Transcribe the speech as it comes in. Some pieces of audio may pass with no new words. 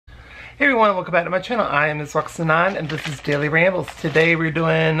Hey everyone, welcome back to my channel. I am Ms. Roxanne and this is Daily Rambles. Today we're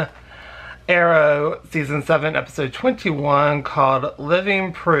doing Arrow Season 7 Episode 21 called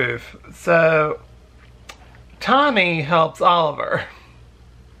Living Proof. So, Tommy helps Oliver.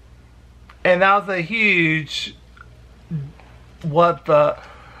 And that was a huge what the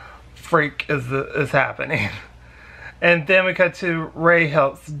freak is happening. And then we cut to Ray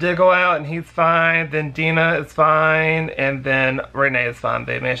helps Diggle out and he's fine. Then Dina is fine. And then Renee is fine.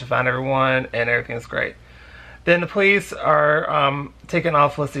 They managed to find everyone and everything's great. Then the police are taking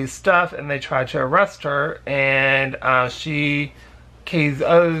off Felicity's stuff and they try to arrest her. And she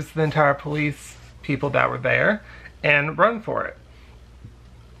KOs the entire police people that were there and run for it.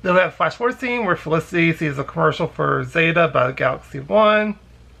 Then we have a flash forward scene where Felicity sees a commercial for Zeta by Galaxy One.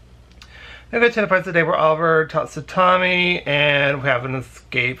 Then we go to the present day where Oliver talks to Tommy and we have an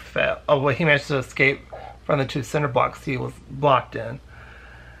escape fail. Oh, well, he managed to escape from the two center blocks he was blocked in.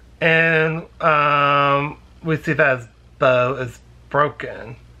 And we see that his bow is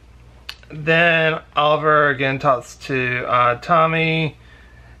broken. Then Oliver again talks to Tommy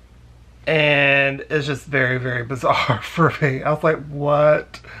and it's just very, very bizarre for me. I was like,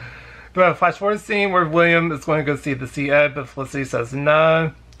 what? We have a flash forward scene where William is going to go see the CEO, but Felicity says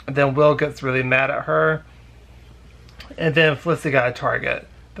no. And then Will gets really mad at her. And then Felicity got a target.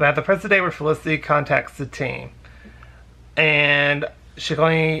 Then at the present day where Felicity contacts the team. And she can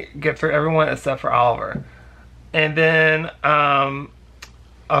only get through everyone except for Oliver. And then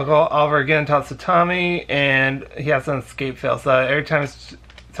Oliver again talks to Tommy and he has an escape fail. So every time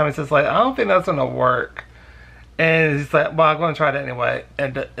Tommy says like, I don't think that's going to work. And he's like, well, I'm going to try it anyway.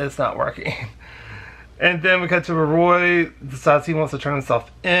 And it's not working. And then we cut to where Roy decides he wants to turn himself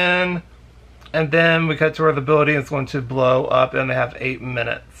in. And then we cut to where the building is going to blow up and they have 8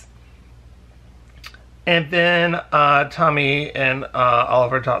 minutes. And then Tommy and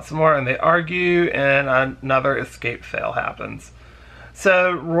Oliver talk some more and they argue and another escape fail happens.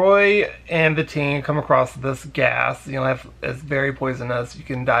 So Roy and the team come across this gas. It's very poisonous. You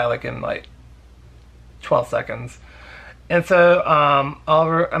can die like in like 12 seconds. And so,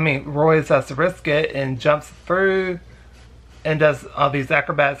 Roy has to risk it and jumps through and does all these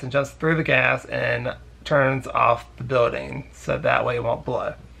acrobats and jumps through the gas and turns off the building so that way it won't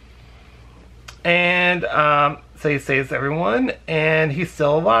blow. And so he saves everyone and he's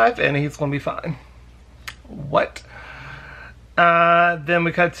still alive and he's going to be fine. What? Then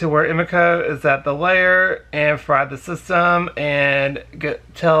we cut to where Emiko is at the lair and fried the system and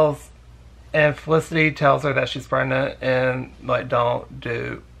and Felicity tells her that she's pregnant and like, don't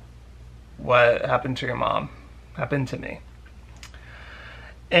do what happened to your mom. Happened to me.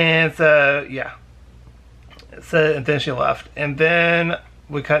 And so, yeah. So, and then she left. And then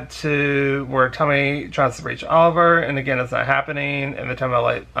we cut to where Tommy tries to reach Oliver and again it's not happening. And they're talking about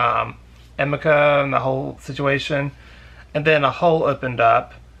like Emiko and the whole situation. And then a hole opened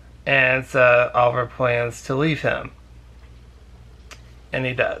up and so Oliver plans to leave him. And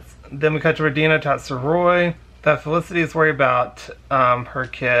he does. Then we cut to Dina talks to Roy that Felicity is worried about her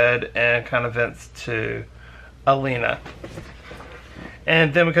kid and kind of vents to Alina.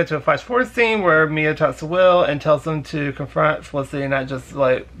 And then we cut to a flash forward scene where Mia talks to Will and tells him to confront Felicity, not just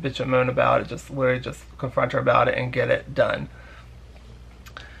like bitch and moan about it, just literally just confront her about it and get it done.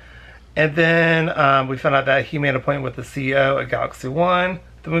 And then we found out that he made an appointment with the CEO at Galaxy One.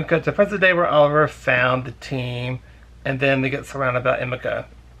 Then we cut to the present day where Oliver found the team and then they get surrounded by Emiko.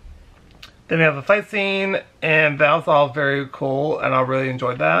 Then we have a fight scene, and that was all very cool, and I really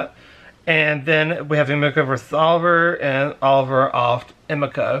enjoyed that. And then we have Emiko versus Oliver, and Oliver offed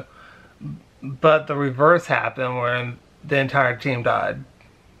Emiko. But the reverse happened, where the entire team died,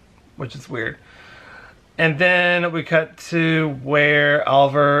 which is weird. And then we cut to where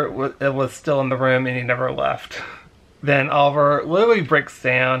Oliver was still in the room, and he never left. Then Oliver literally breaks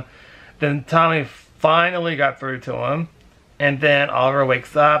down. Then Tommy finally got through to him. And then Oliver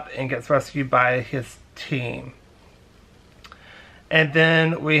wakes up and gets rescued by his team. And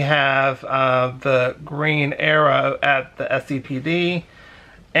then we have the Green Arrow at the SCPD.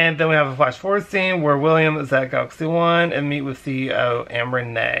 And then we have a flash forward scene where William is at Galaxy One and meet with CEO and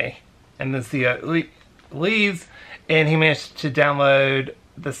Renee. And the CEO leaves and he managed to download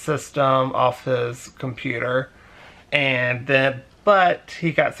the system off his computer. And then, but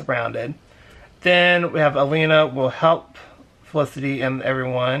he got surrounded. Then we have Alina will help Felicity and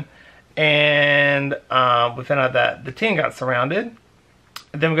everyone, and we found out that the team got surrounded.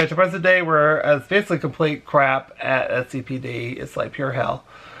 And then we go to present day where it's basically complete crap at SCPD. It's like pure hell.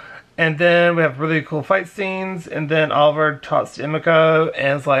 And then we have really cool fight scenes. And then Oliver talks to Emiko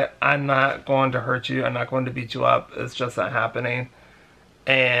and it's like, I'm not going to hurt you. I'm not going to beat you up. It's just not happening.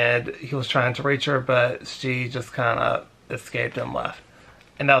 and he was trying to reach her, but she just kind of escaped and left.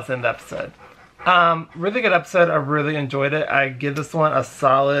 And that was the end of the episode. Really good episode. I really enjoyed it. I give this one a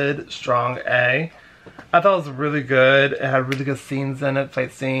solid, strong A. I thought it was really good. It had really good scenes in it,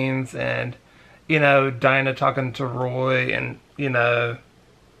 fight scenes, and, you know, Dinah talking to Roy and, you know,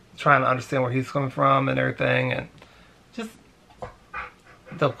 trying to understand where he's coming from and everything, and just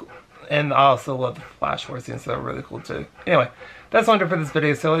and I also love the flash forward scenes, so they're really cool too. Anyway, that's all I did for this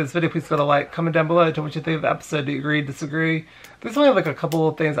video. So this video, please go to like, comment down below, tell me what you think of the episode. Do you agree, disagree? There's only like a couple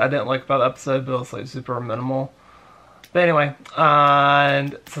of things I didn't like about the episode, but it's like super minimal. But anyway,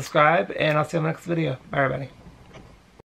 and subscribe, and I'll see you in the next video. Bye everybody.